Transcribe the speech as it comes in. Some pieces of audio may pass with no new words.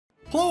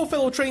Hello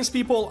fellow trains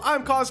people,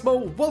 I'm Cosmo,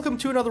 welcome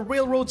to another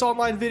Railroads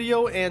Online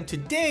video, and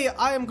today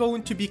I am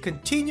going to be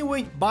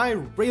continuing my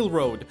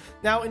railroad.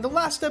 Now in the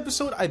last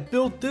episode I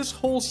built this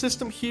whole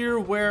system here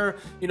where,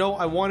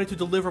 I wanted to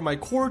deliver my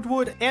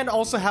cordwood and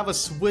also have a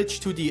switch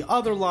to the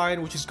other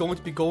line which is going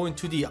to be going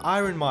to the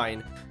iron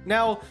mine.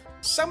 Now,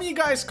 some of you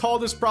guys call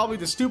this probably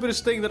the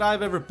stupidest thing that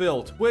I've ever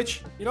built,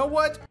 which, you know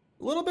what,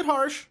 a little bit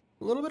harsh.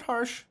 A little bit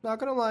harsh, not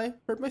gonna lie,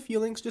 hurt my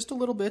feelings just a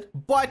little bit,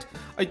 but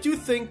I do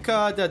think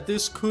that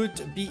this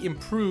could be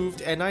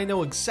improved and I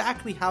know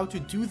exactly how to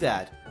do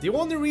that. The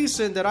only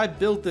reason that I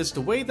built this the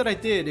way that I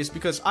did is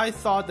because I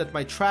thought that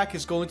my track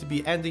is going to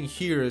be ending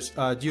here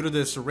due to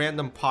this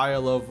random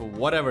pile of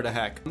whatever the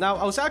heck. Now,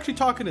 I was actually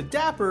talking to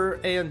Dapper,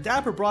 and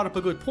Dapper brought up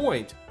a good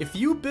point. If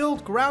you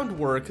build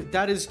groundwork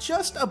that is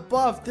just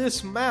above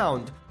this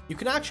mound, you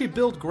can actually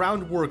build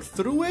groundwork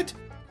through it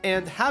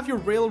and have your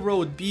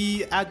railroad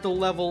be at the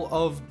level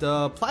of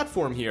the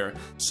platform here.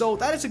 So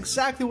that is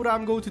exactly what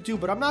I'm going to do,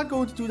 but I'm not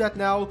going to do that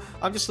now.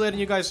 I'm just letting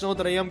you guys know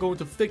that I am going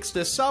to fix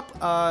this up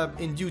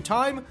in due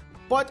time.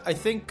 But I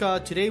think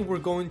today we're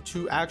going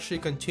to actually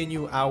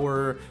continue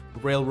our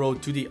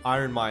railroad to the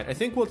iron mine. I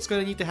think what's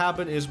going to need to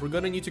happen is we're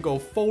going to need to go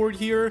forward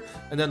here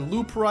and then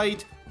loop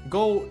right,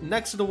 go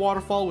next to the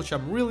waterfall, which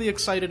I'm really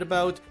excited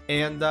about,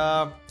 and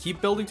keep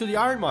building to the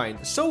iron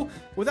mine. So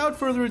without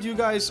further ado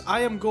guys, I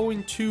am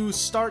going to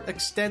start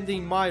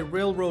extending my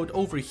railroad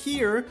over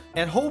here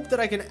and hope that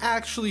I can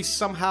actually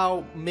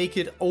somehow make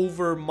it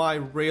over my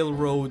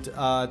railroad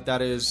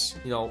that is,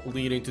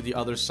 leading to the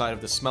other side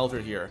of the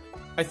smelter here.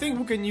 I think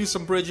we can use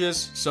some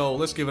bridges, so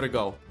let's give it a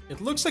go.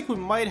 It looks like we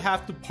might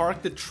have to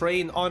park the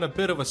train on a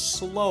bit of a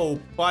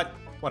slope, but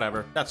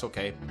whatever, that's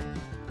okay.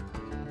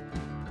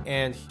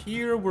 And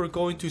here we're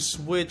going to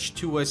switch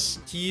to a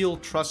steel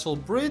trestle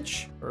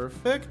bridge.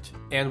 Perfect.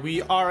 And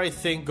we are, I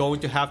think,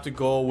 going to have to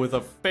go with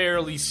a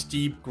fairly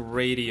steep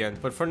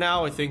gradient. But for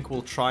now, I think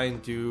we'll try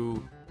and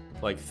do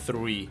like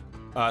 3%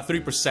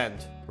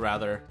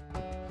 rather.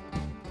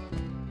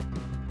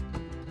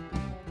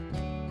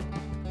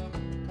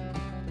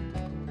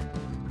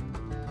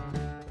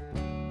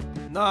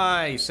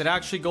 Nice, it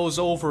actually goes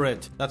over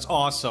it. That's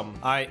awesome.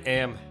 I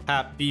am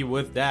happy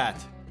with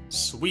that.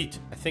 Sweet.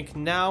 I think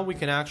now we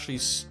can actually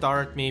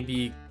start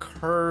maybe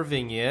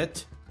curving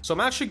it. So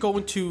I'm actually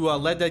going to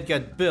let that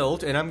get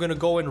built, and I'm going to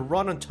go and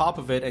run on top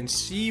of it and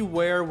see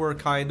where we're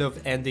kind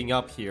of ending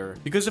up here.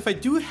 Because if I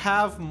do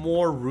have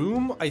more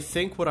room, I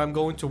think what I'm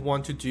going to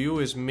want to do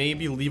is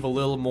maybe leave a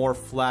little more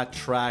flat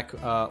track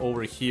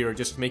over here,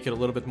 just to make it a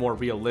little bit more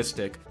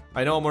realistic.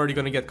 I know I'm already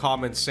going to get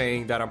comments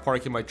saying that I'm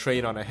parking my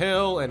train on a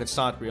hill and it's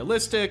not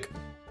realistic.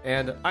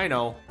 And I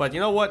know, but you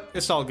know what?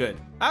 It's all good.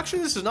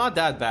 Actually, this is not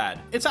that bad.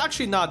 It's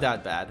actually not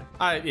that bad.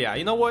 Yeah,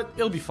 you know what?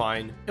 It'll be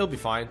fine. It'll be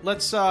fine.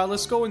 Let's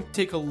go and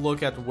take a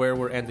look at where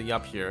we're ending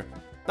up here.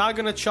 Not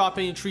gonna chop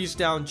any trees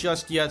down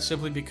just yet,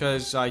 simply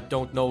because I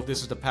don't know if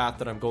this is the path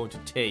that I'm going to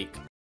take.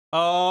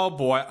 Oh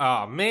boy,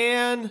 oh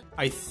man.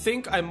 I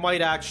think I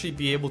might actually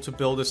be able to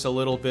build this a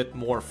little bit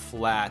more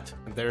flat.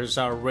 And there's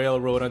our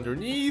railroad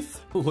underneath.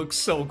 Looks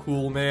so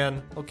cool,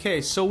 man. Okay,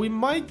 so we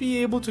might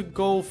be able to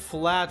go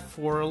flat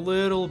for a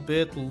little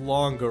bit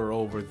longer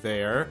over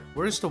there.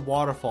 Where's the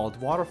waterfall? The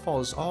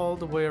waterfall is all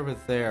the way over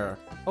there.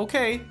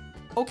 Okay,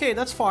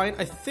 that's fine.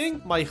 I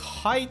think my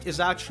height is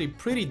actually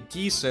pretty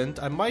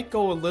decent. I might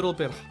go a little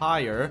bit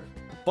higher,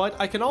 but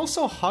I can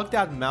also hug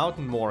that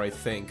mountain more, I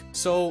think.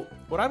 So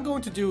what I'm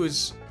going to do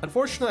is,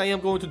 unfortunately, I am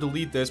going to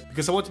delete this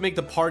because I want to make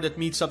the part that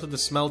meets up to the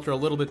smelter a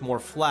little bit more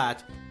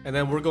flat. And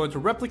then we're going to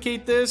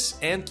replicate this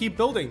and keep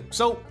building.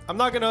 So I'm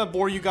not gonna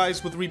bore you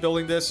guys with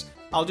rebuilding this.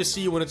 I'll just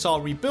see you when it's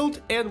all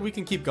rebuilt and we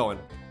can keep going.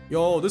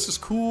 Yo, this is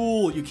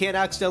cool. You can't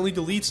accidentally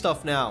delete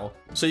stuff now.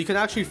 So you can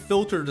actually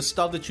filter the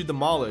stuff that you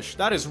demolish.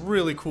 That is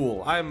really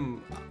cool.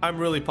 I'm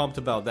really pumped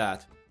about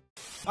that.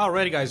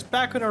 Alrighty guys,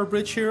 back on our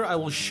bridge here. I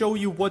will show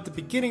you what the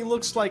beginning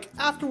looks like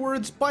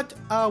afterwards, but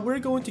we're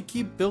going to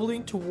keep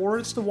building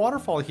towards the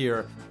waterfall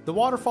here. The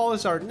waterfall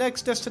is our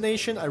next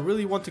destination. I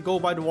really want to go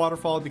by the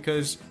waterfall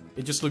because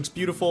it just looks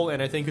beautiful,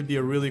 and I think it'd be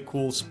a really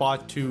cool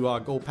spot to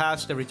go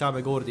past every time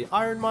I go to the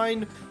iron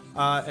mine.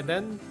 And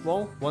then,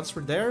 well, once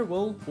we're there,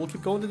 we'll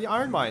keep going to the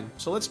iron mine.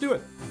 So let's do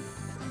it.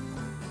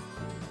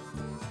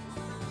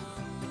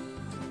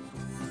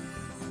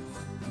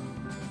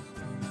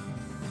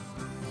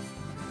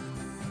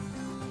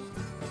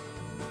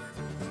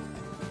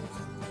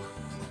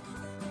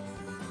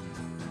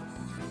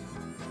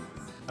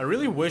 I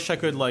really wish I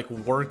could like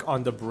work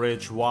on the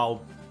bridge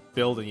while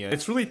building it.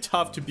 It's really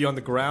tough to be on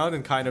the ground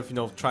and kind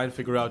of, try and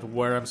figure out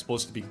where I'm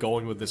supposed to be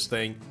going with this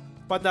thing.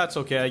 But that's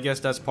okay, I guess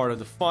that's part of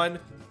the fun.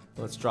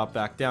 Let's drop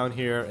back down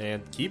here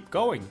and keep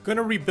going.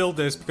 Gonna rebuild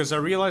this because I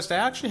realized I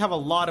actually have a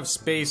lot of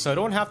space, so I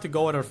don't have to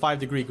go at a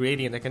 5-degree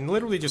gradient. I can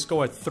literally just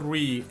go at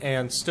 3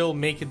 and still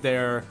make it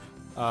there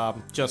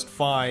just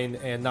fine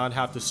and not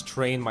have to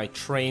strain my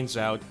trains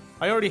out.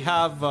 I already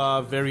have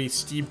a very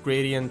steep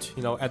gradient,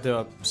 at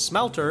the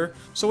smelter,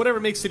 so whatever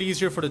makes it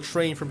easier for the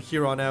train from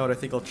here on out, I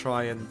think I'll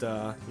try and,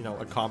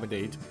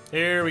 accommodate.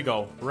 Here we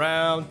go,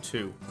 round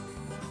 2.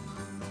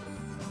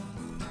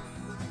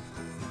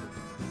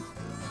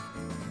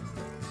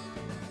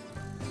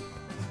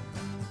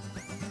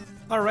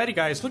 Alrighty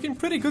guys, looking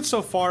pretty good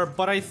so far,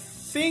 but I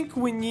think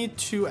we need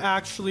to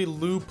actually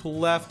loop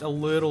left a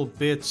little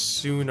bit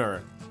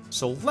sooner.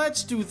 So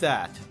let's do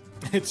that.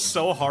 It's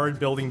so hard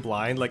building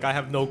blind, like I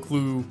have no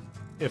clue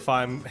if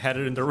I'm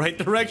headed in the right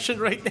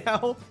direction right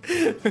now.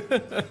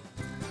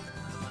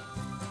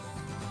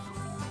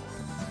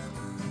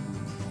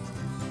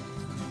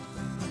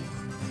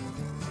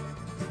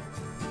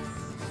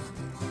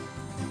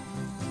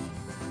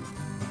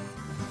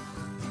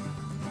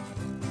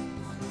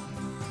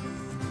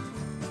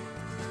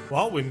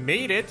 Well, we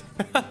made it.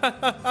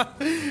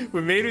 We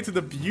made it to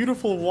the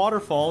beautiful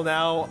waterfall.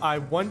 Now, I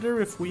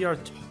wonder if we are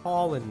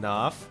tall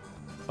enough,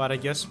 but I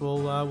guess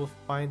we'll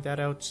find that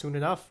out soon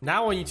enough.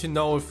 Now I need to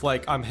know if,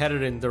 like, I'm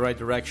headed in the right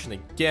direction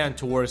again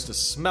towards the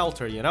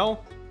smelter, you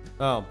know?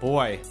 Oh, boy.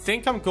 I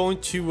think I'm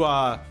going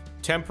to,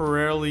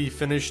 temporarily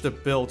finish the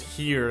build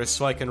here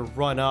so I can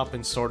run up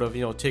and sort of,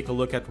 you know, take a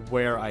look at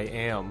where I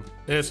am.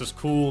 This is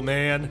cool,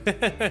 man.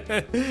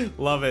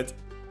 Love it.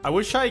 I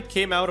wish I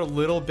came out a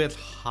little bit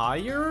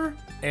higher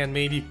and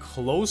maybe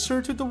closer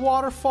to the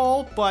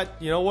waterfall, but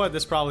you know what?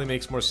 This probably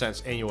makes more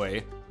sense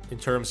anyway, in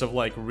terms of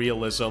like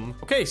realism.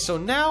 Okay, so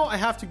now I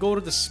have to go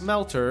to the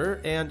smelter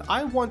and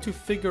I want to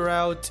figure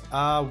out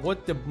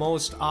what the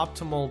most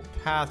optimal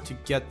path to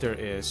get there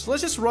is. So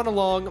let's just run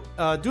along,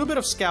 do a bit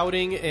of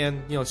scouting and,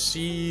 you know,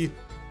 see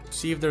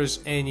if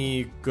there's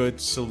any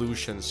good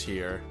solutions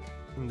here.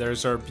 And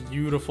there's our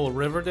beautiful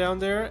river down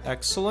there.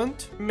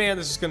 Excellent. Man,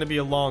 this is going to be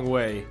a long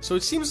way. So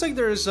it seems like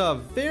there's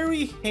a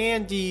very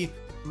handy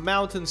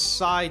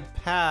mountainside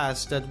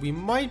pass that we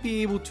might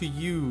be able to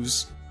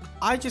use.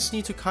 I just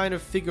need to kind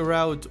of figure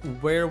out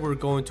where we're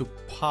going to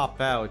pop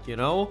out, you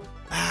know?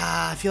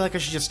 I feel like I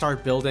should just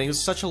start building. It's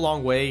such a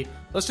long way.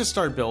 Let's just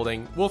start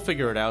building. We'll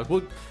figure it out.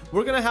 We're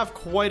going to have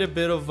quite a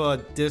bit of a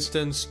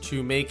distance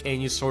to make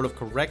any sort of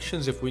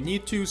corrections if we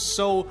need to,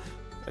 so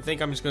I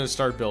think I'm just going to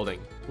start building.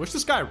 Wish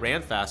this guy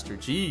ran faster.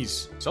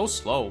 Jeez, so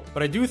slow.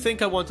 But I do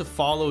think I want to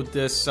follow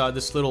this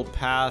this little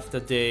path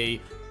that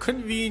they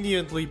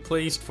conveniently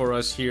placed for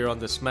us here on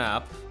this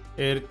map.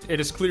 It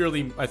is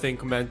clearly, I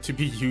think, meant to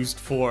be used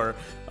for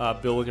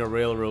building a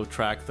railroad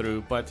track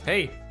through. But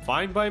hey,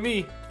 fine by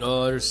me.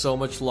 Oh, there's so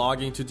much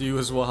logging to do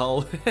as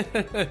well.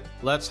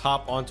 Let's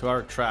hop onto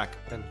our track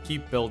and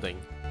keep building.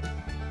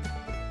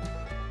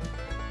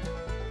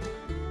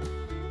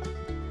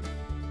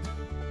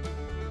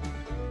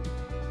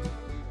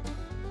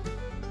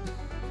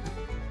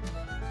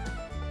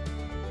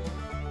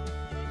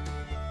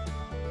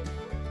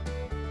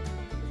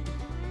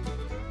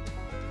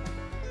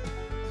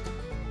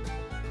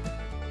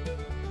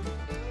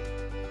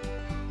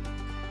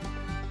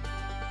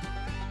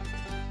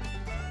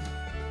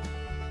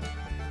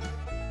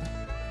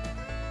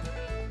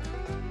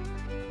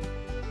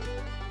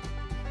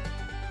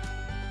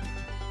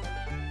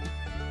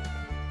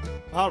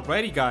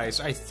 Alrighty guys,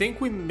 I think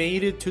we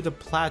made it to the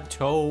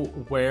plateau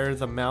where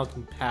the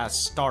mountain pass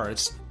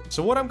starts.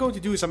 So what I'm going to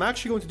do is I'm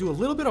actually going to do a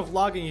little bit of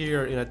logging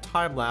here in a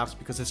time lapse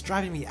because it's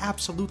driving me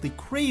absolutely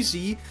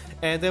crazy.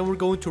 And then we're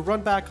going to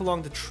run back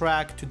along the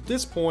track to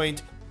this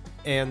point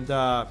and,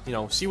 you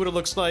know, see what it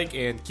looks like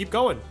and keep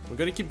going. We're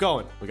gonna keep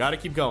going. We gotta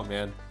keep going,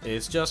 man.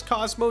 It's just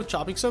Cosmo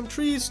chopping some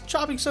trees.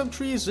 Chopping some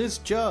trees is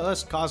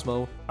just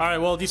Cosmo.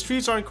 Alright, well, these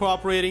trees aren't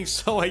cooperating,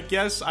 so I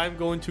guess I'm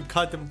going to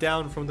cut them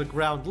down from the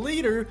ground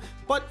later.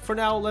 But for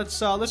now, let's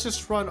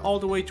just run all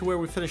the way to where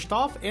we finished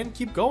off and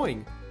keep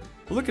going.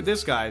 Look at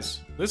this, guys.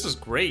 This is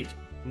great.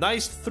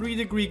 Nice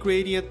 3-degree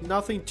gradient,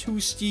 nothing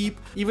too steep.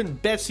 Even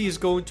Betsy is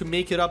going to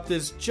make it up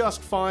this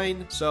just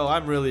fine. So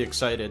I'm really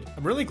excited.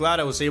 I'm really glad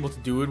I was able to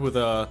do it with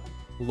a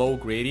low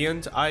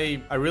gradient.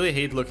 I really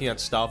hate looking at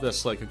stuff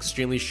that's like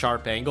extremely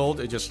sharp angled.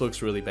 It just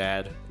looks really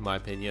bad, in my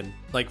opinion.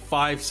 Like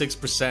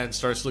 5-6%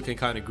 starts looking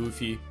kind of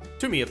goofy.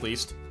 To me, at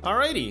least.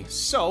 Alrighty,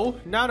 so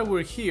now that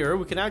we're here,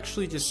 we can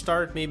actually just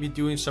start maybe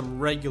doing some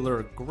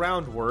regular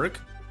groundwork.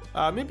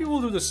 Maybe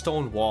we'll do the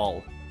stone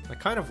wall. I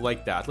kind of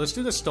like that. Let's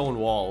do the stone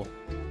wall.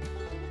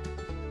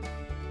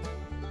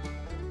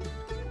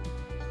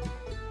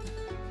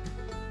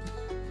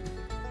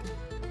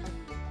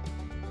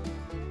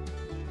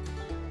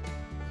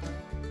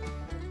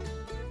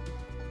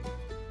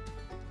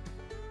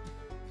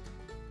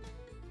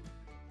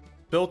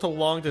 Built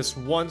along this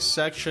one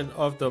section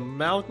of the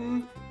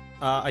mountain.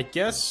 I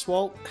guess,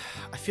 well,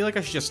 I feel like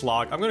I should just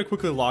log. I'm gonna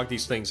quickly log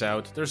these things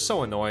out. They're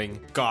so annoying.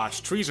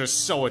 Gosh, trees are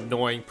so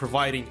annoying.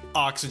 Providing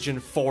oxygen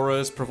for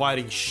us,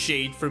 providing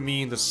shade for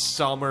me in the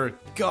summer.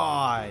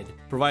 God.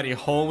 Providing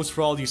homes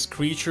for all these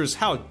creatures.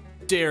 How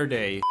dare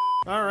they?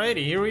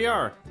 Alrighty, here we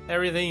are.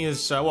 Everything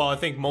is, well, I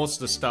think most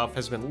of the stuff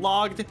has been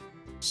logged.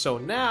 So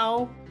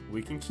now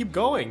we can keep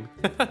going.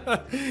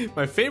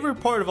 My favorite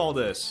part of all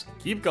this.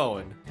 Keep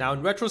going. Now,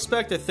 in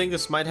retrospect, I think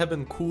this might have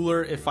been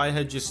cooler if I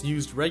had just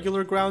used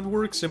regular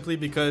groundwork, simply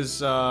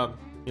because, you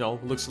know,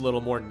 it looks a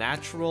little more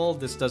natural.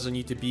 This doesn't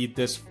need to be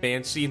this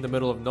fancy in the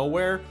middle of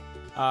nowhere.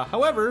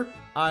 However,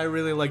 I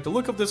really like the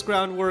look of this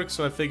groundwork,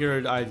 so I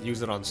figured I'd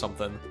use it on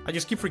something. I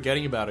just keep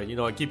forgetting about it. You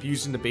know, I keep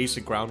using the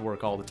basic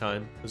groundwork all the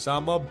time. Because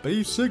I'm a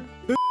basic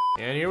bitch.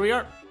 And here we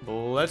are.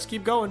 Let's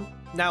keep going.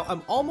 Now,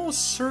 I'm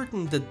almost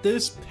certain that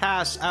this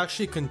pass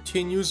actually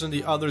continues on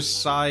the other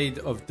side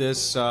of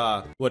this,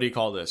 what do you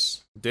call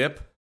this?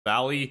 Dip?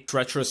 Valley?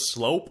 Treacherous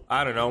slope?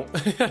 I don't know.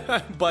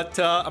 But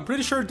I'm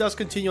pretty sure it does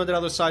continue on the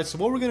other side. So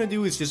what we're gonna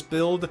do is just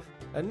build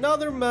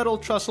another metal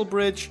trestle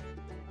bridge.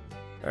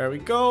 There we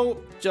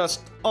go.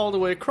 Just all the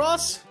way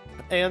across.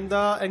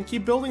 And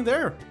keep building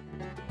there.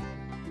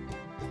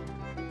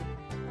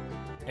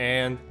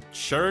 And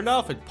sure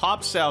enough, it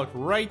pops out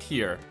right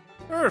here.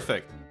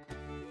 Perfect.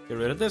 Get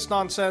rid of this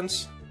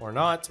nonsense, or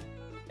not.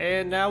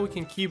 And now we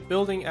can keep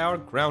building our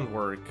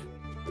groundwork.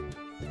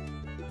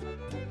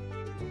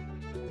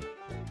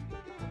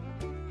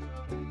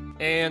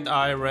 And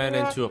I ran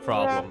into a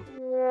problem.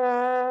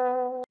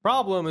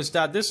 Problem is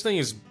that this thing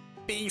is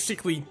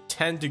basically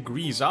 10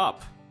 degrees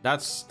up.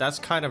 That's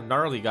kind of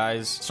gnarly,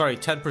 guys. Sorry,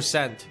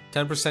 10%.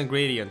 10%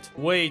 gradient.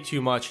 Way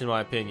too much, in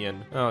my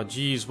opinion. Oh,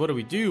 geez. What do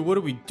we do? What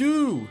do we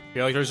do? I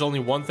feel like there's only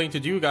one thing to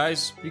do,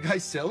 guys. You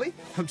guys silly?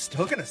 I'm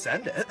still gonna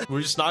send it.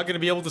 We're just not gonna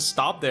be able to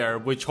stop there,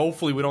 which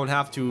hopefully we don't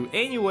have to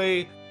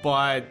anyway.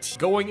 But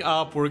going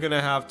up, we're gonna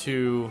have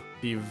to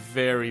be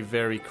very,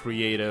 very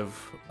creative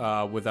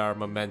with our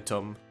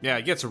momentum. Yeah,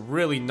 it gets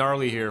really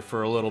gnarly here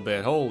for a little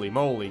bit. Holy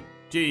moly.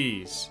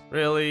 Jeez.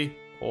 Really?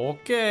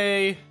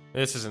 Okay.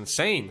 This is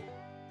insane.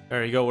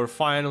 There you go, we're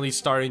finally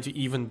starting to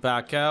even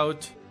back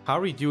out. How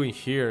are we doing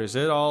here? Is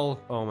it all...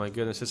 Oh my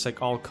goodness, it's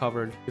like all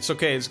covered. It's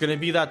okay, it's gonna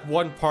be that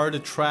one part of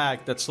the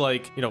track that's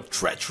like, you know,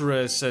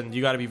 treacherous and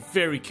you gotta be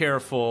very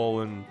careful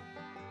and...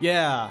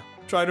 Yeah,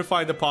 trying to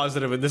find the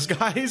positive in this,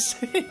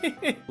 guys.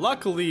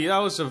 Luckily, that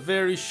was a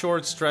very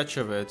short stretch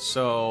of it,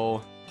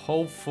 so...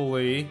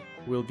 Hopefully,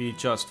 we'll be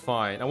just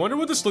fine. I wonder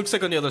what this looks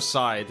like on the other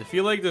side. I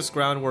feel like this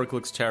groundwork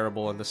looks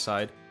terrible on this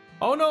side.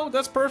 Oh no,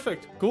 that's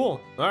perfect.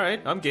 Cool.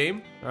 Alright, I'm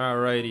game.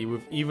 Alrighty,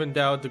 we've evened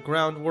out the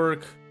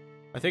groundwork.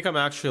 I think I'm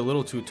actually a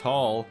little too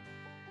tall.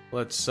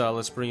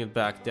 Let's bring it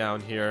back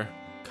down here.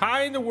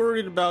 Kinda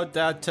worried about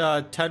that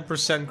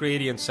 10%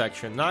 gradient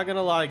section. Not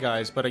gonna lie,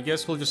 guys, but I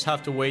guess we'll just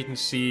have to wait and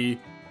see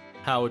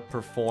how it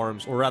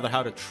performs, or rather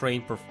how the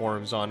train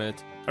performs on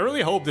it. I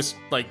really hope this,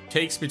 like,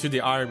 takes me to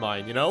the iron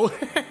mine, you know?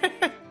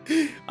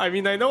 I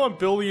mean, I know I'm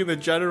building in the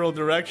general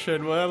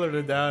direction, but other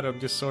than that, I'm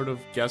just sort of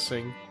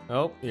guessing.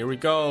 Oh, here we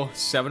go.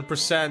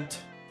 7%.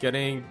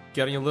 Getting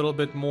a little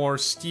bit more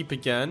steep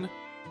again.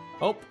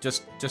 Oh,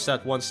 just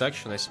that one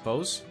section, I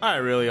suppose. I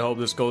really hope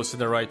this goes to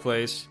the right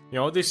place. You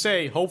know what they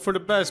say, hope for the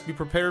best, be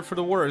prepared for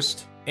the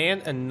worst.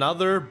 And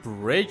another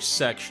bridge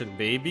section,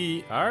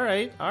 baby.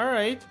 Alright,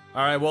 alright.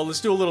 Alright, well,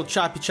 let's do a little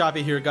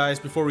choppy here, guys,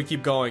 before we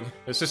keep going.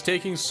 This is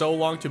taking so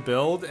long to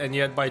build, and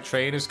yet by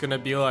train it's gonna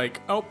be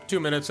like, oh, 2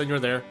 minutes and you're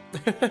there.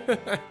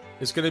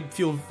 It's gonna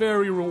feel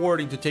very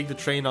rewarding to take the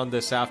train on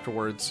this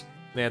afterwards.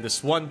 Man,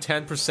 this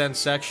 10%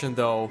 section,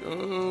 though.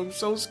 Oh, I'm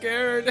so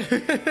scared.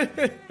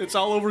 It's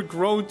all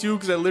overgrown, too,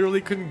 because I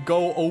literally couldn't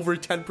go over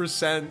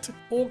 10%.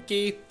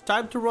 Okay,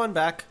 time to run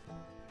back.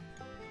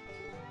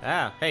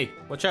 Ah, hey,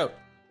 watch out.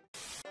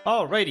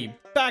 Alrighty,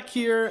 back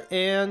here,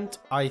 and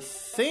I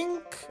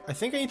think I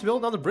need to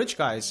build another bridge,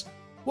 guys.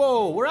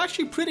 Whoa, we're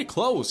actually pretty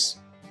close.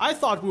 I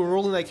thought we were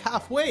only like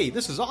halfway.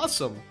 This is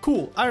awesome.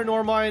 Cool, iron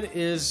ore mine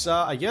is,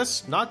 I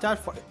guess, not that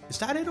far. Is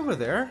that it over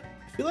there?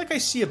 I feel like I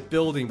see a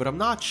building, but I'm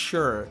not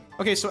sure.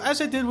 Okay, so as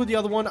I did with the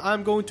other one,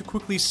 I'm going to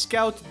quickly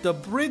scout the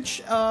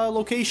bridge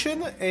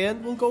location,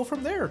 and we'll go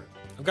from there.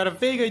 I've got a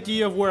vague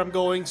idea of where I'm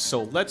going,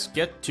 so let's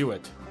get to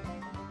it.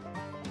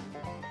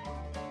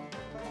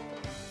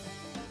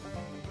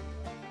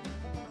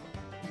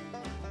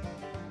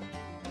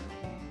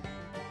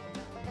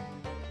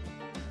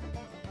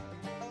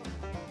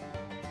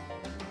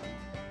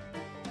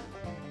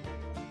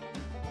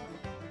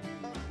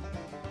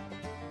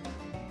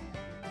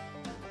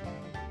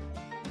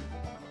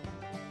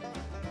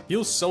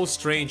 Feels so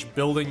strange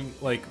building,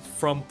 like,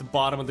 from the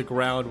bottom of the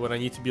ground when I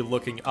need to be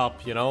looking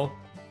up, you know?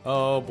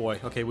 Oh boy,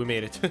 okay, we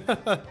made it.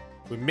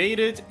 We made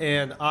it,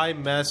 and I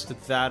messed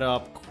that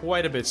up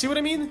quite a bit. See what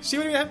I mean? See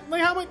what I mean?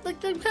 Like, how am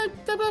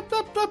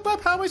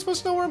I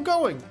supposed to know where I'm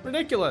going?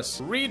 Ridiculous.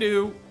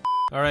 Redo.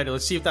 Alright,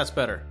 let's see if that's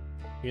better.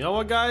 You know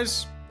what,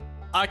 guys?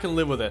 I can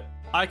live with it.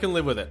 I can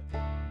live with it.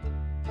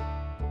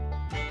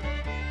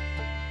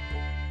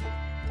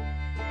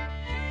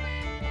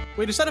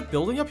 Wait, is that a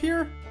building up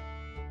here?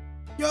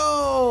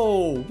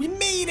 Yo, we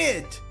made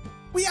it!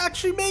 We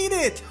actually made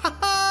it!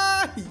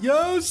 Haha!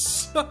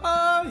 Yes!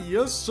 Haha!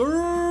 Yes,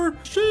 sir!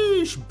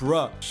 Sheesh,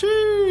 bruh.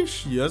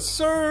 Sheesh! Yes,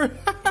 sir!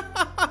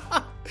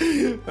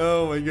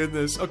 Oh my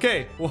goodness.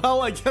 Okay,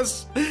 well, I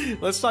guess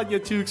let's not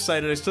get too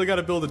excited. I still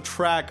gotta build a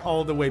track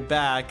all the way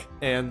back,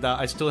 and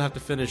I still have to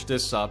finish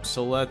this up,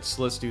 so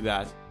let's do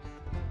that.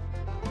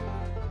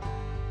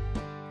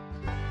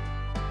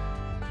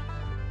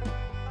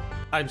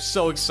 I'm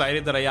so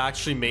excited that I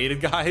actually made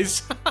it,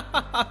 guys.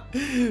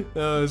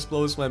 This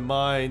blows my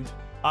mind.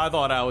 I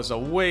thought I was a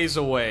ways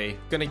away.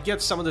 Gonna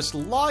get some of this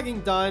logging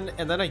done,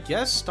 and then I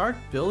guess start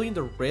building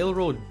the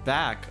railroad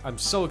back. I'm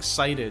so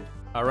excited.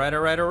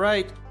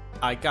 Alright.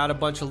 I got a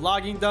bunch of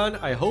logging done.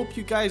 I hope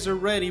you guys are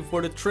ready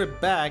for the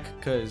trip back,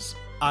 because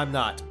I'm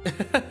not.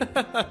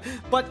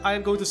 But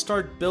I'm going to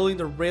start building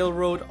the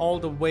railroad all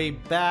the way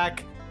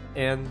back,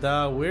 and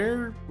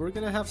we're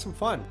gonna have some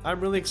fun. I'm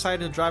really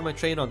excited to drive my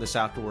train on this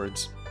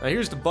afterwards. Now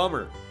here's the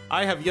bummer.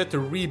 I have yet to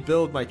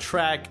rebuild my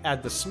track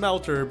at the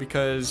smelter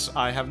because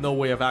I have no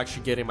way of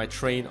actually getting my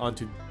train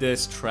onto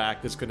this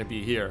track that's gonna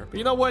be here. But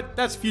you know what?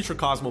 That's future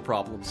Cosmo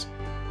problems.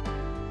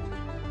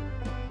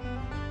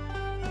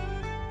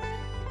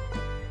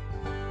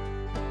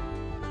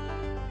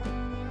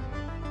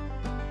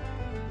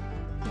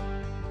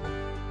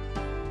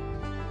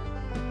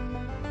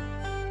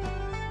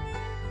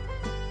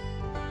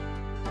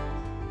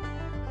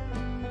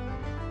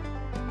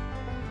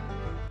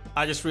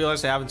 I just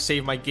realized I haven't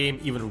saved my game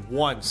even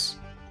once.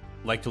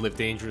 Like to live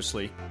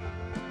dangerously.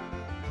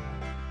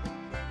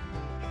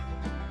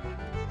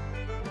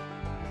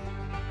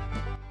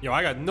 Yo,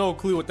 I got no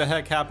clue what the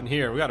heck happened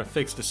here. We gotta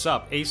fix this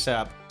up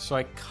ASAP. So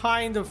I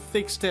kind of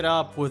fixed it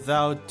up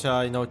without,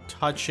 you know,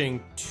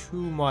 touching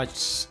too much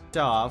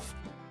stuff.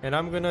 And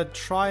I'm gonna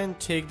try and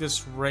take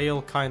this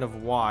rail kind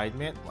of wide.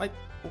 Man, like,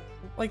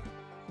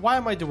 why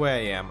am I the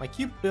way I am? I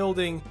keep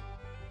building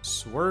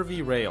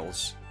swervy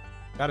rails.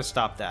 Gotta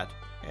stop that.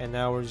 And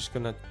now we're just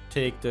gonna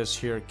take this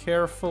here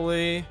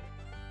carefully,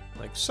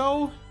 like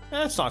so.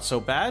 That's not so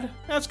bad.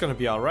 That's gonna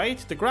be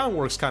alright. The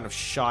groundwork's kind of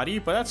shoddy,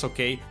 but that's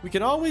okay. We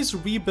can always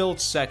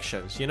rebuild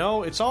sections, you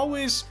know? It's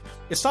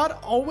not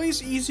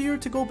always easier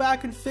to go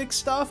back and fix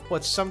stuff,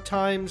 but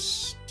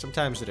sometimes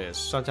it is.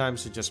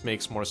 Sometimes it just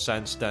makes more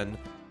sense than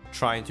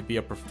trying to be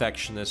a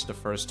perfectionist the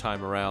first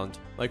time around.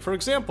 Like, for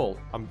example,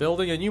 I'm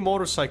building a new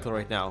motorcycle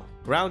right now,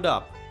 ground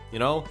up, you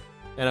know?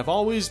 And I've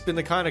always been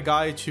the kind of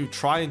guy to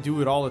try and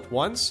do it all at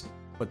once.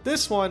 But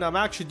this one, I'm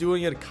actually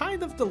doing it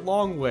kind of the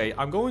long way.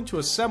 I'm going to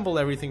assemble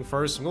everything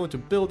first. I'm going to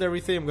build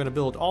everything. I'm going to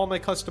build all my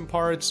custom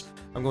parts.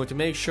 I'm going to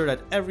make sure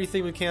that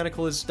everything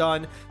mechanical is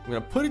done. I'm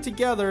going to put it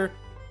together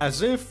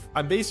as if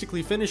I'm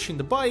basically finishing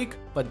the bike.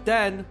 But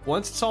then,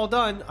 once it's all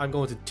done, I'm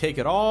going to take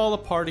it all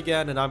apart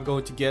again. And I'm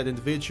going to get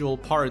individual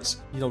parts,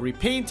 you know,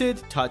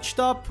 repainted, touched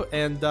up,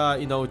 and,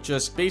 you know,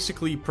 just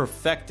basically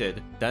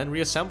perfected. Then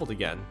reassembled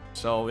again.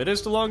 So it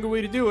is the longer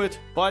way to do it,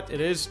 but it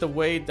is the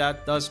way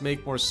that does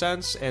make more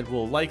sense and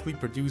will likely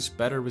produce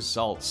better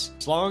results.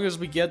 As long as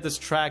we get this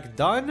track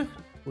done,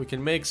 we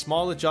can make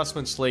small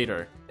adjustments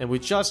later. And we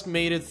just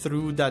made it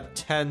through that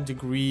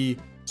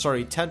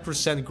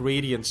 10%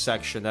 gradient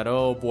section. That,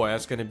 oh boy,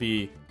 that's gonna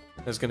be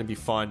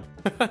fun.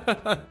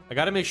 I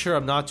gotta make sure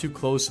I'm not too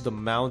close to the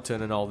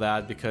mountain and all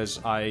that, because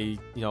I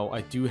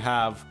do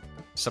have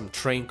some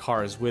train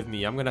cars with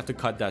me. I'm gonna have to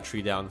cut that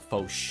tree down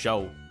for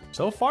show.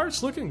 So far,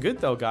 it's looking good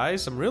though,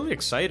 guys. I'm really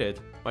excited.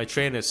 My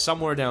train is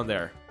somewhere down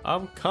there.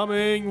 I'm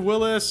coming,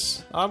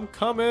 Willis. I'm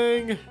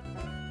coming.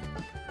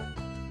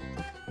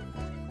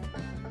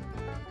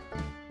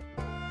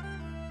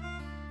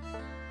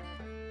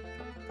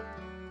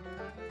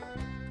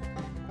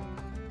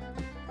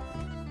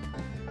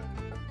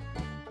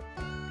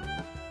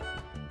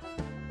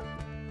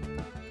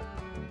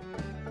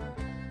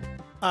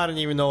 I don't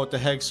even know what the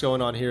heck's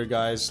going on here,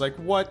 guys. Like,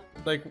 what?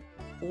 Like,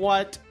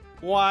 what?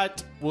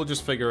 What? We'll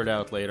just figure it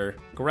out later.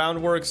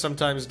 Groundwork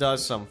sometimes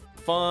does some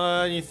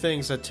funny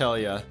things, I tell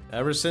ya.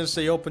 Ever since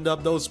they opened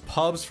up those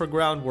pubs for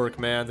groundwork,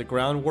 man, the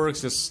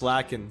groundwork's just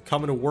slacking.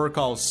 Coming to work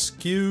all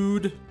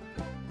skewed.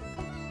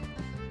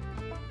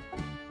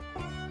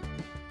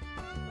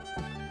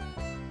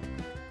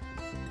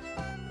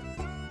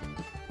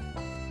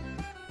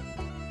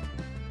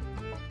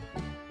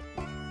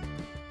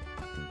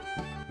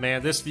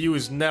 Man, this view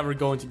is never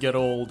going to get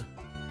old.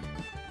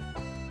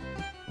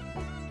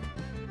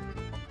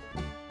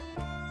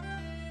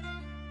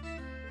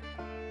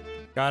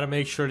 Gotta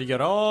make sure to get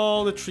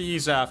all the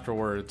trees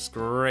afterwards.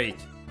 Great.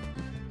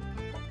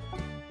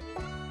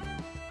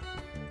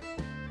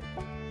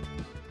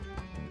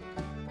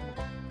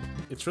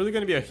 It's really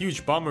gonna be a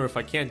huge bummer if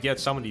I can't get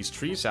some of these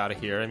trees out of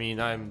here. I mean,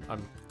 I'm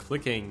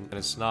clicking and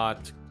it's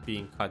not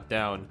being cut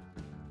down.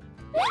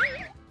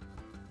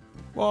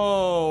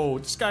 Whoa,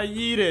 this guy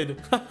yeeted.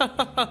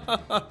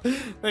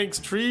 Thanks,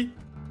 tree.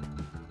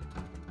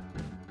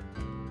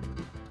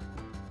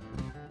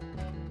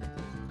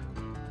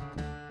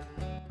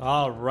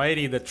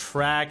 Alrighty, the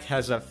track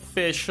has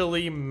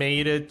officially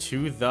made it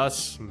to the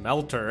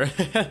smelter.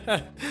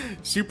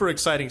 Super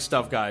exciting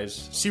stuff,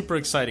 guys. Super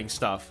exciting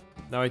stuff.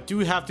 Now, I do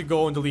have to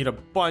go and delete a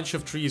bunch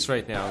of trees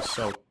right now,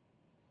 so...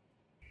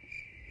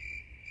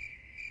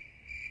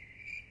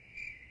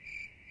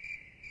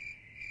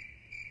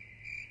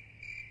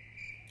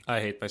 I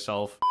hate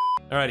myself.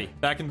 Alrighty,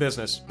 back in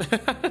business.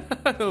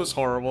 That was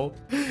horrible.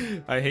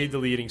 I hate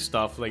deleting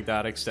stuff like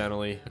that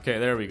accidentally. Okay,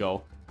 there we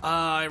go.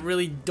 I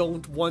really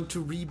don't want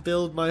to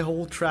rebuild my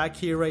whole track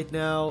here right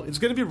now. It's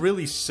gonna be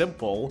really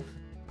simple,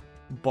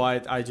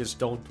 but I just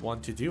don't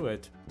want to do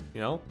it,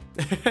 you know?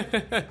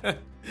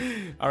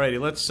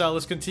 Alrighty,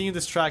 let's continue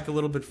this track a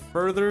little bit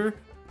further,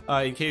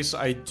 in case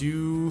I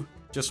do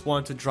just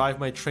want to drive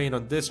my train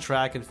on this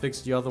track and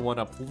fix the other one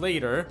up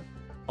later.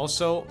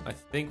 Also, I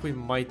think we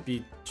might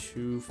be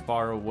too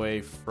far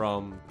away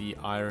from the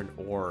iron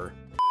ore.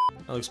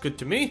 That looks good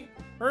to me.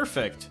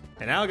 Perfect.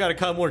 And now I gotta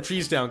cut more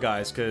trees down,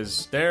 guys,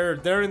 because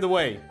they're in the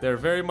way. They're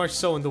very much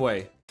so in the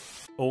way.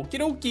 Okie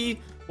dokie.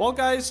 Well,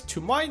 guys,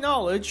 to my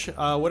knowledge,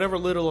 whatever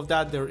little of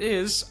that there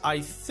is, I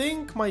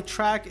think my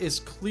track is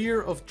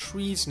clear of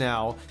trees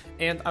now.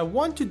 And I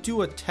want to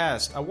do a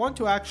test. I want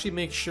to actually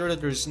make sure that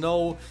there's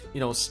no,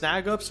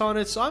 snag ups on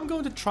it. So I'm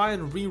going to try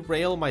and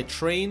re-rail my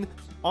train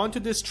onto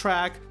this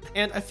track.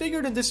 And I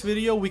figured in this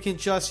video we can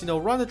just,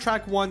 run the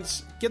track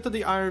once, get to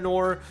the iron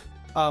ore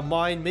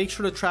mine, make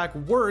sure the track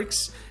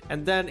works,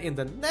 and then in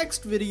the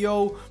next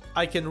video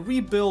I can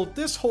rebuild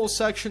this whole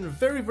section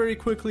very, very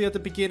quickly at the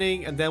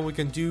beginning, and then we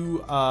can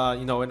do,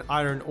 an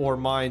iron ore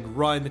mine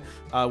run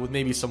with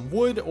maybe some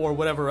wood or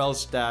whatever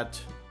else that,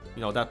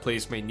 that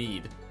place may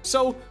need.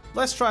 So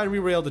let's try and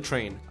re-rail the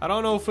train. I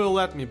don't know if it'll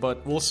let me,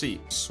 but we'll see.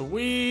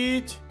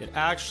 Sweet! It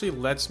actually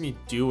lets me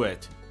do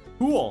it.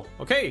 Cool.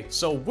 Okay,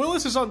 so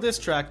Willis is on this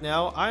track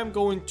now. I'm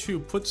going to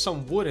put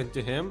some wood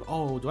into him.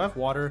 Oh, do I have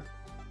water?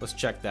 Let's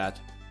check that.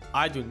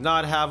 I do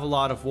not have a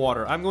lot of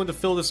water. I'm going to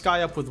fill this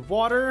guy up with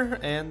water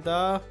and,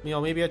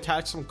 maybe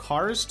attach some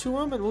cars to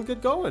him and we'll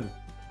get going.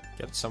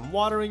 Get some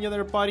water in you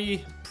there,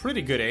 buddy.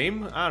 Pretty good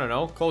aim. I don't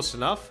know. Close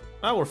enough.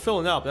 Ah, we're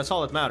filling up. That's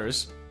all that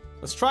matters.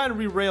 Let's try and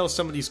re-rail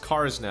some of these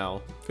cars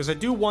now, because I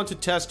do want to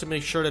test to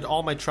make sure that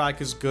all my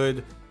track is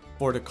good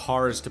for the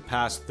cars to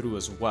pass through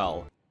as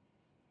well.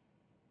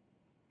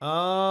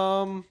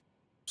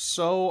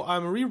 So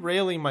I'm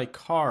re-railing my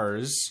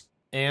cars,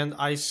 and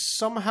I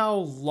somehow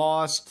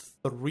lost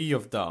 3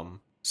 of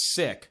them.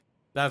 Sick.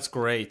 That's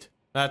great.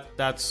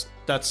 That's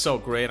so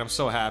great. I'm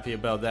so happy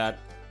about that.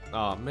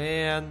 Oh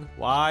man,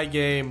 why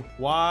game?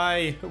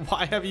 Why?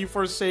 Why have you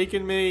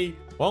forsaken me?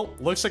 Well,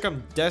 looks like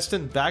I'm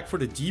destined back for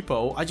the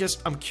depot.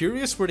 I'm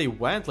curious where they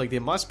went. Like, they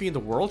must be in the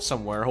world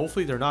somewhere.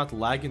 Hopefully they're not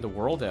lagging the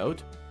world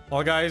out.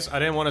 Well, guys, I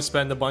didn't want to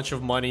spend a bunch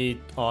of money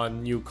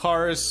on new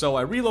cars, so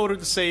I reloaded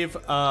the save.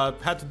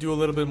 Had to do a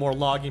little bit more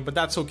logging, but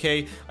that's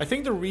okay. I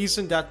think the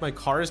reason that my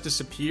cars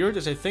disappeared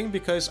is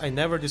because I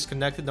never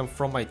disconnected them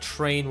from my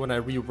train when I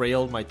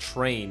re-railed my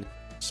train.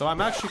 So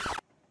I'm actually...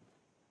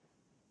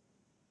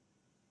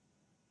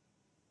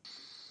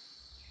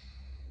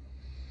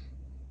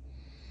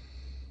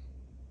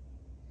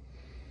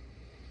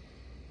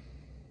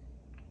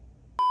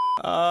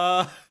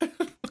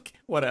 okay,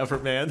 whatever,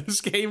 man.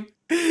 This game...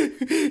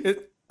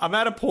 I'm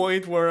at a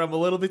point where I'm a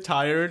little bit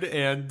tired,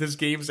 and this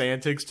game's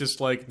antics just,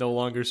 no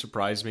longer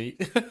surprise me.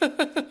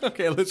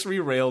 Okay, let's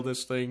re-rail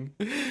this thing.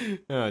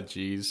 Oh,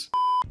 jeez.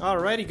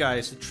 Alrighty,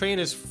 guys. The train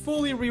is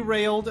fully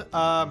re-railed.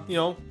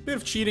 Bit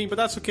of cheating, but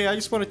that's okay. I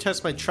just want to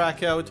test my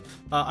track out.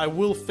 I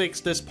will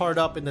fix this part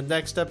up in the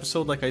next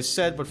episode, like I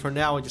said, but for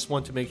now, I just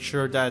want to make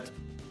sure that,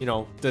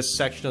 this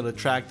section of the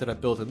track that I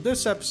built in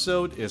this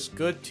episode is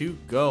good to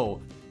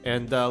go.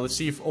 And let's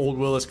see if old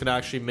Willis can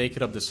actually make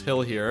it up this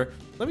hill here.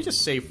 Let me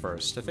just save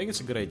first. I think it's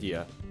a good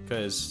idea,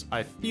 because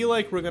I feel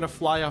like we're gonna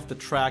fly off the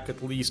track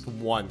at least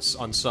once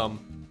on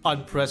some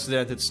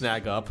unprecedented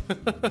snag up.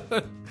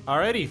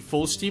 Alrighty,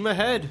 full steam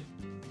ahead.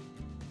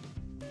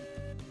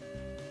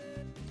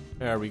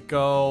 There we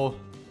go.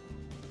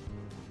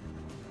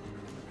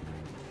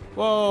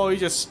 Whoa, he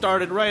just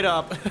started right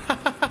up.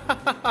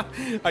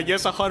 I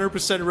guess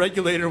 100%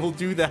 regulator will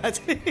do that.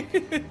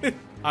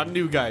 I'm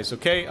new, guys,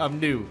 okay? I'm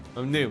new.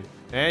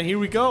 And here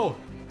we go.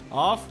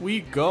 Off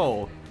we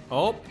go.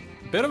 Oh,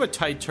 bit of a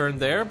tight turn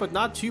there, but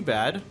not too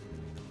bad.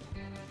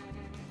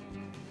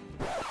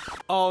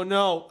 Oh,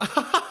 no.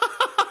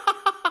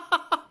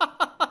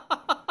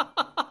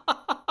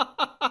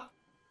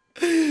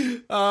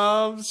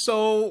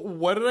 So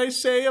what did I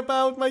say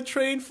about my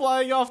train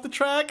flying off the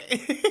track?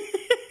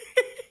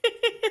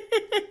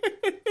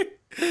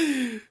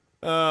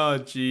 Oh,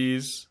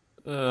 jeez.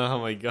 Oh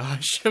my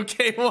gosh.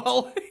 Okay,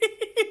 well,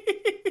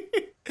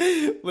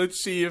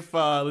 let's see if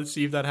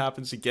that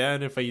happens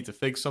again, if I need to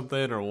fix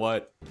something or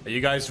what. Are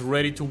you guys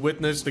ready to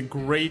witness the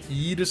great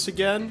yeetus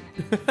again?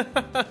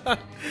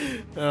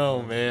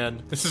 Oh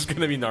man, this is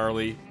gonna be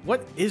gnarly.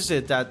 What is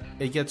it that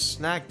it gets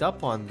snagged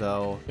up on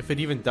though? If it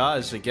even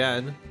does,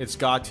 again, it's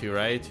got to,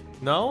 right?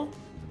 No?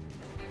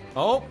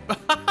 Oh.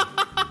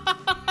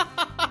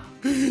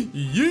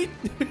 Yeet.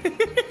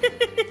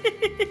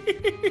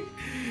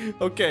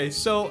 Okay,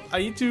 so I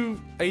need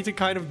to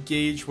kind of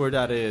gauge where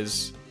that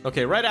is.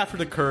 Okay, right after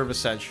the curve,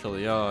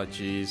 essentially. Oh,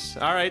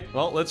 jeez. All right,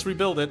 well, let's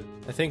rebuild it.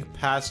 I think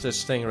past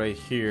this thing right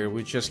here,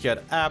 we just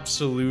get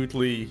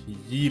absolutely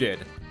yeeted.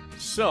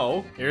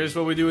 So, here's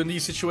what we do in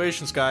these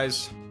situations,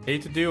 guys.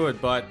 Hate to do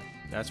it, but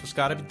that's what's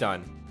gotta be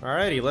done.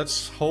 Alrighty,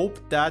 let's hope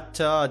that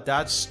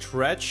that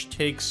stretch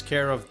takes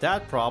care of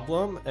that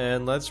problem,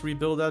 and let's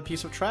rebuild that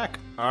piece of track.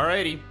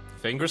 Alrighty,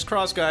 fingers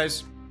crossed,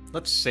 guys.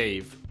 Let's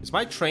save. Is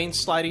my train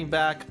sliding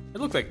back? It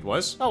looked like it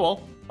was. Oh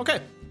well. Okay.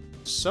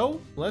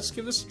 So, let's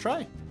give this a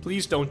try.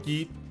 Please don't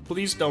yeet.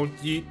 Please don't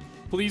yeet.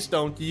 Please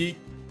don't yeet.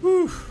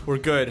 Whew. We're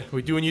good.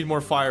 We do need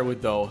more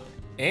firewood, though.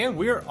 And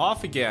we're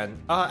off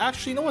again.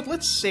 Actually, you know what?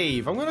 Let's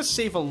save. I'm gonna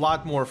save a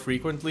lot more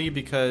frequently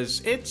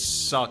because it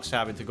sucks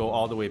having to go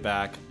all the way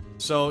back.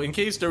 So in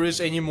case there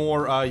is any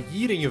more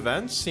yeeting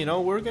events, you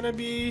know, we're gonna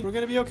be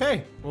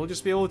okay. We'll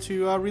just be able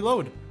to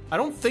reload. I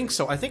don't think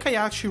so. I think I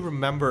actually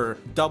remember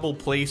double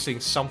placing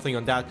something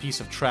on that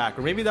piece of track,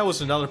 or maybe that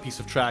was another piece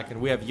of track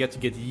and we have yet to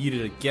get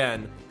yeeted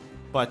again.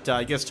 But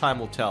I guess time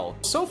will tell.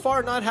 So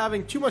far, not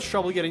having too much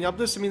trouble getting up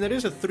this. I mean, that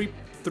is a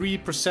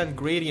 3%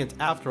 gradient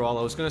after all.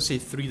 I was gonna say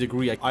 3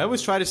 degree. I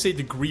always try to say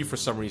degree for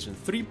some reason.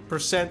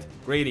 3%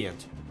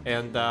 gradient.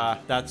 And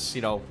that's,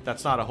 you know,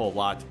 that's not a whole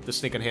lot.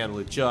 This thing can handle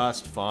it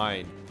just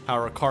fine. How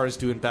are our cars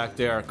doing back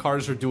there? Our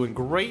cars are doing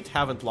great.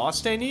 Haven't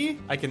lost any.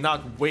 I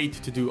cannot wait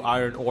to do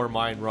iron ore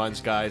mine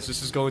runs, guys.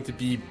 This is going to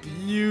be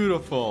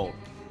beautiful.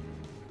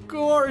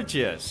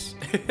 Gorgeous.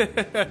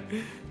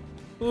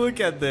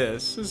 Look at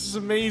this. This is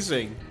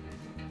amazing.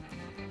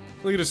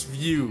 Look at this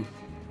view.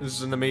 This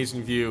is an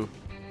amazing view.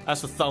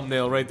 That's the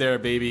thumbnail right there,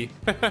 baby.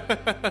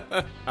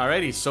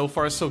 Alrighty, so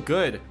far so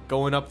good.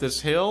 Going up this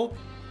hill.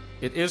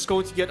 It is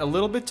going to get a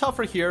little bit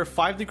tougher here.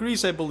 5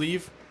 degrees, I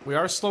believe. We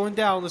are slowing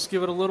down. Let's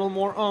give it a little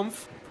more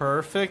oomph.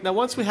 Perfect. Now,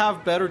 once we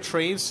have better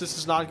trains, this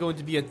is not going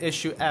to be an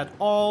issue at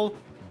all.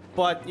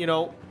 But, you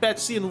know,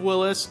 Betsy and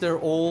Willis, they're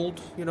old.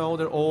 You know,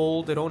 they're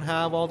old. They don't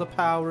have all the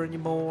power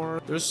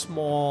anymore. They're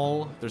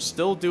small. They're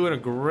still doing a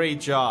great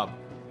job.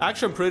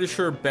 Actually, I'm pretty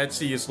sure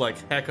Betsy is, like,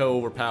 hecka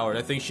overpowered.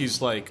 I think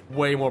she's, like,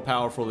 way more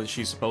powerful than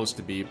she's supposed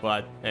to be.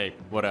 But, hey,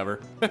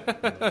 whatever.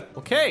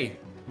 Okay.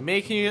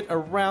 Making it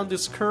around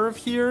this curve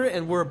here,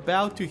 and we're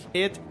about to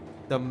hit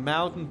the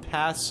mountain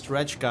pass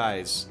stretch,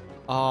 guys.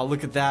 Oh,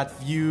 look at that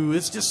view.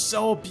 It's just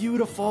so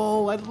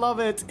beautiful. I love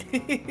it.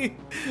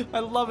 I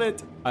love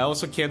it. I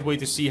also can't wait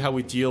to see how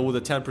we deal with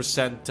a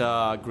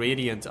 10%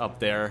 gradient up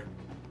there.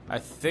 I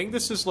think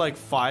this is like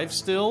 5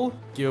 still.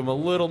 Give him a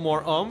little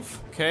more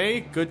oomph.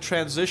 Okay, good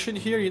transition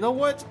here. You know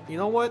what? You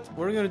know what?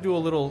 We're gonna do a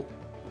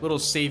little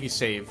savey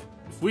save.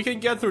 If we can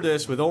get through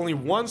this with only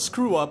 1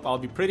 screw up, I'll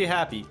be pretty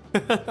happy.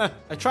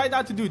 I tried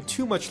not to do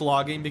too much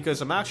logging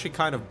because I'm actually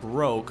kind of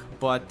broke,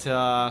 but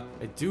I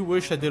do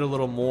wish I did a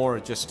little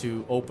more just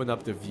to open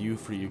up the view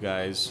for you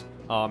guys.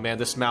 Oh man,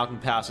 this mountain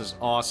pass is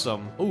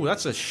awesome. Ooh,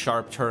 that's a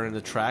sharp turn in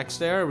the tracks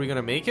there. Are we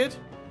gonna make it?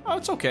 Oh,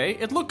 it's okay.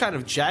 It looked kind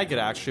of jagged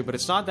actually, but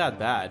it's not that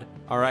bad.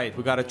 Alright,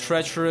 we got a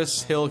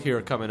treacherous hill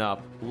here coming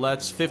up.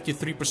 Let's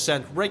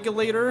 53%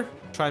 regulator.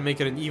 Try and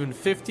make it an even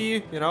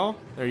 50, you know?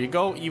 There you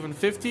go, even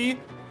 50.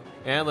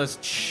 And let's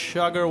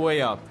chug our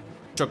way up.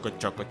 Chugga,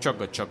 chugga,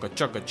 chugga, chugga,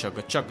 chugga,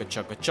 chugga, chugga,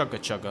 chugga, chugga,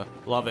 chugga.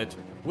 Love it.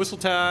 Whistle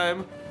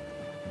time.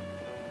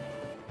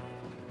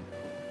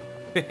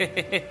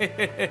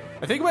 I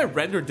think my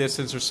render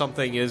distance or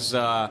something is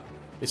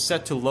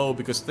set to low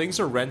because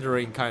things are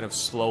rendering kind of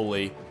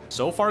slowly.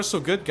 So far, so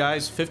good,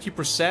 guys.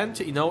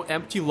 50%, you know,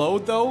 empty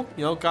load, though.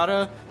 You know,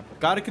 gotta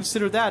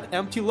consider that,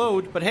 empty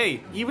load. But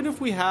hey, even if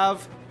we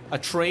have a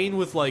train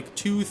with like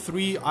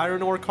 2-3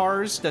 iron ore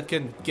cars that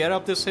can get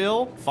up this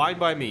hill, fine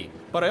by me.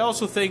 But I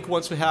also think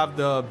once we have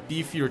the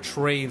beefier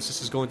trains,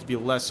 this is going to be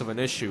less of an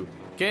issue.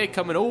 Okay,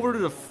 coming over to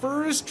the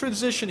first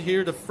transition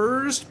here, the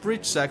first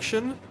bridge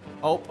section.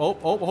 Oh,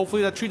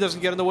 hopefully that tree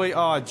doesn't get in the way.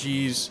 Oh,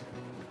 jeez.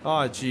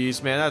 Oh,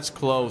 jeez, man, that's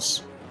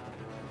close.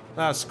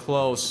 That's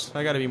close.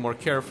 I gotta be more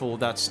careful with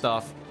that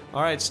stuff.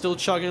 Alright, still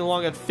chugging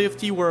along at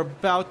 50. We're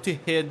about to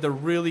hit the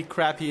really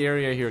crappy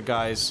area here,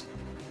 guys.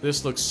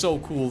 This looks so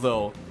cool,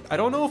 though. I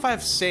don't know if I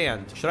have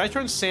sand. Should I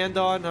turn sand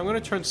on? I'm gonna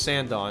turn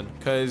sand on,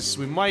 because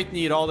we might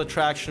need all the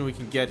traction we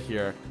can get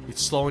here.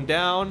 It's slowing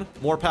down.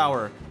 More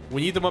power.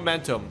 We need the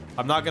momentum.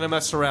 I'm not gonna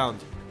mess around.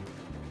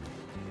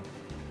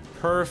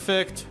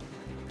 Perfect.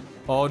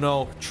 Oh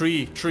no.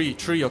 Tree.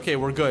 Okay,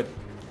 we're good.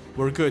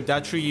 We're good.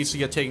 That tree needs to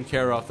get taken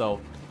care of,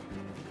 though.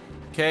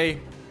 Okay.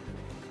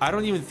 I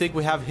don't even think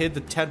we have hit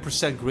the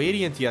 10%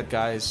 gradient yet,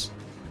 guys.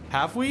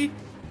 Have we?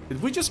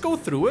 Did we just go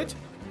through it?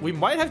 We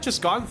might have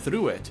just gone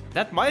through it.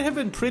 That might have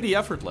been pretty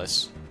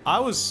effortless. I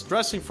was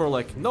stressing for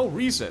like no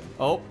reason.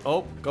 Oh,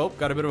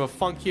 got a bit of a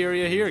funky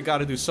area here.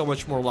 Gotta do so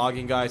much more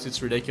logging, guys.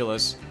 It's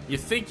ridiculous. You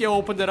think you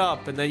opened it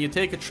up and then you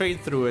take a train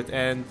through it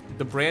and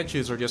the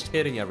branches are just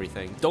hitting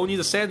everything. Don't need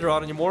the sander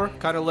on anymore.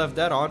 Kind of left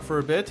that on for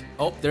a bit.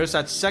 Oh, there's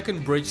that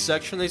second bridge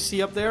section I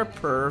see up there.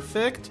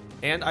 Perfect.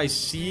 And I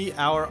see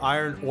our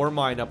iron ore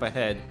mine up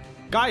ahead.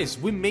 Guys,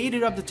 we made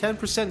it up to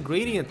 10%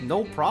 gradient.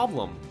 No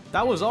problem.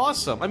 That was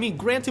awesome. I mean,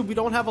 granted, we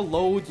don't have a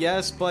load,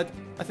 yes, but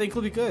I think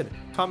it'll be good.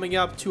 Coming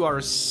up to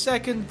our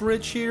second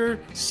bridge here.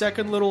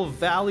 Second little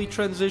valley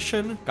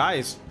transition.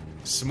 Guys,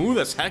 smooth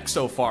as heck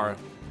so far.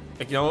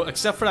 Like, you know,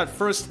 except for that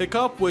first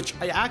hiccup, which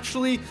I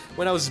actually,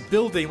 when I was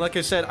building, like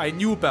I said, I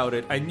knew about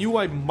it. I knew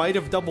I might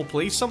have double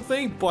placed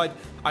something, but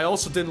I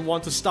also didn't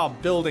want to stop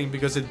building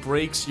because it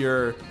breaks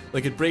your,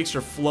 like, it breaks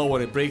your flow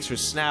and it breaks your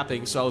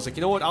snapping. So I was like,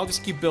 you know what, I'll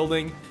just keep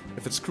building.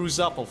 If it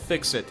screws up, I'll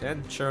fix it.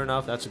 And sure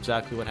enough, that's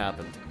exactly what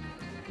happened.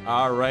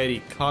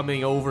 Alrighty,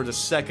 coming over the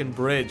second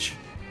bridge.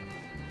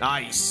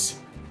 Nice.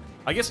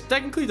 I guess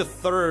technically the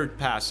third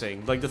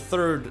passing, like the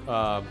third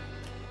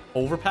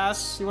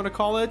overpass, you want to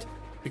call it?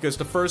 Because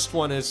the first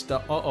one is the,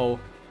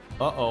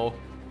 Uh-oh.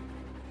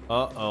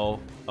 Uh-oh.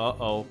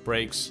 Uh-oh.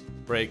 Brakes.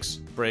 Brakes.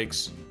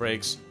 Brakes.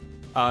 Brakes.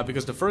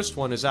 Because the first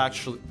one is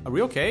actually... Are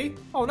we okay?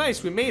 Oh,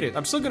 nice. We made it.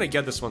 I'm still gonna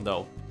get this one,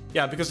 though.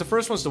 Yeah, because the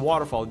first one's the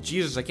waterfall.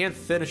 Jesus, I can't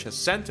finish a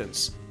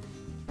sentence.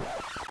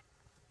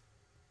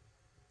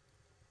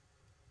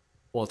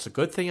 Well, it's a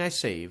good thing I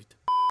saved.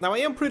 Now, I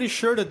am pretty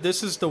sure that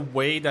this is the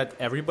way that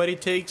everybody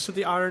takes to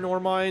the iron ore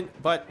mine.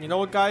 But, you know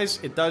what, guys?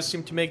 It does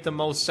seem to make the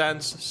most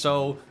sense.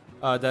 So,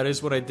 that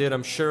is what I did.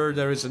 I'm sure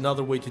there is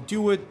another way to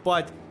do it.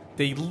 But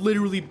they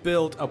literally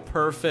built a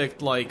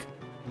perfect, like,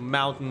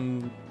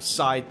 mountain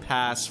side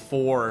pass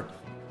for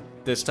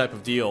this type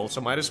of deal.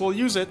 So, might as well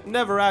use it.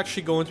 Never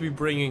actually going to be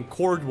bringing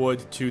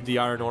cordwood to the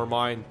iron ore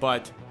mine.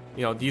 But,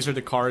 you know, these are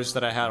the cars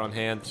that I had on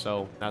hand.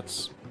 So,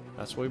 that's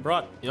what we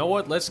brought. You know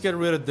what? Let's get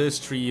rid of this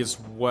tree as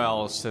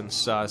well,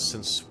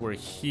 since we're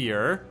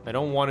here. I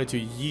don't want it to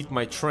yeet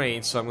my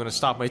train, so I'm gonna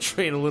stop my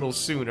train a little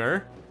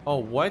sooner. Oh,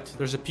 what?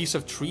 There's a piece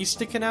of tree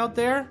sticking out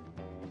there?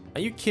 Are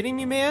you kidding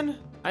me, man?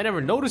 I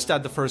never noticed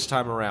that the first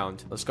time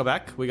around. Let's go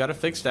back. We gotta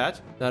fix that.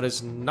 That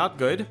is not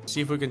good. See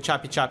if we can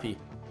choppy choppy.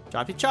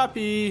 Choppy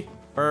choppy.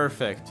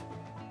 Perfect.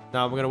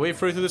 Now I'm gonna wait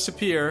for it to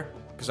disappear,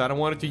 because I don't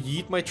want it to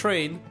yeet my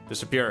train.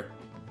 Disappear.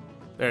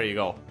 There you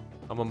go.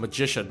 I'm a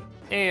magician.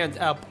 And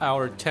up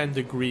our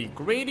 10-degree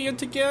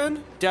gradient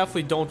again.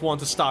 Definitely don't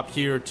want to stop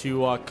here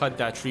to cut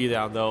that tree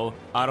down, though.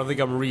 I don't think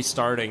I'm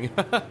restarting.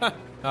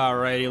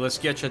 Alrighty, let's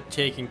get you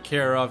taken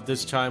care of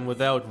this time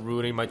without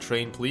ruining my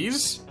train,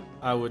 please.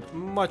 I would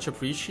much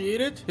appreciate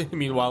it.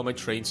 Meanwhile, my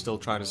train's still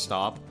trying to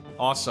stop.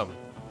 Awesome.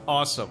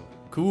 Awesome.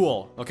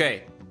 Cool.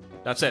 Okay.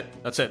 That's it.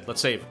 That's it.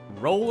 Let's save.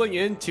 Rolling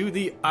into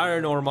the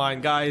iron ore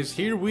mine, guys.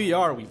 Here we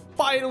are. We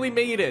finally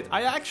made it.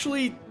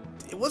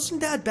 It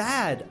wasn't that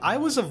bad. I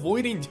was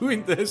avoiding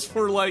doing this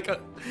for like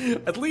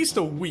at least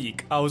a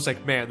week. I was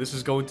like, man, this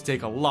is going to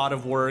take a lot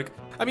of work.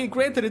 I mean,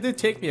 granted, it did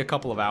take me a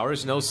couple of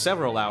hours,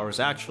 several hours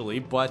actually,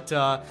 but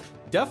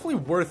definitely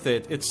worth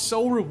it. It's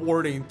so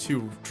rewarding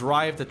to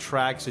drive the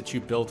tracks that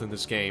you built in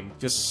this game.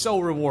 Just so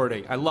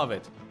rewarding. I love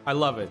it. I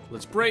love it.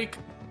 Let's brake.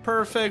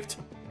 Perfect.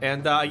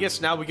 And I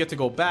guess now we get to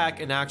go back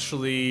and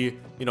actually,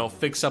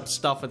 fix up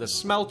stuff at the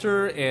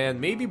smelter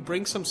and maybe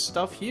bring some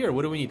stuff here.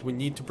 What do we need? We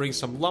need to bring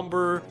some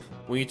lumber.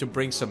 We need to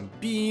bring some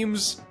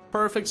beams.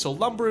 Perfect. So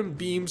lumber and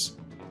beams.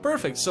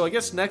 Perfect. So I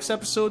guess next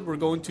episode we're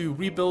going to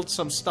rebuild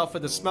some stuff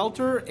at the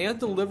smelter and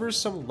deliver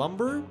some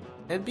lumber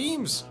and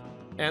beams.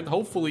 And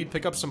hopefully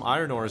pick up some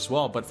iron ore as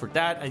well. But for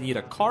that, I need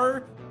a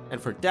car.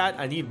 And for that,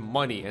 I need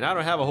money. And I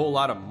don't have a whole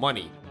lot of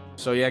money.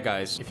 So yeah,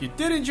 guys, if you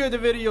did enjoy the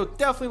video,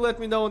 definitely let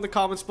me know in the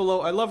comments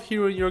below. I love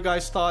hearing your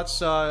guys'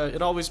 thoughts.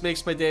 It always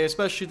makes my day,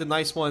 especially the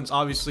nice ones.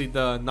 Obviously,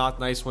 the not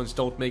nice ones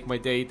don't make my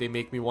day. They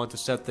make me want to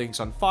set things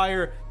on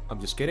fire. I'm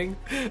just kidding.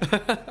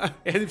 And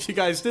if you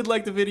guys did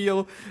like the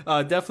video,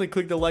 definitely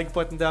click the like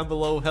button down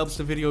below. Helps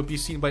the video be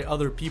seen by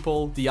other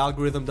people. The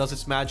algorithm does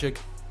its magic.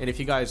 And if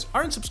you guys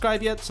aren't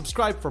subscribed yet,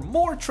 subscribe for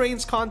more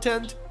trains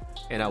content.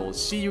 And I will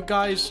see you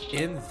guys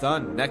in the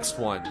next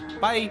one.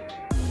 Bye!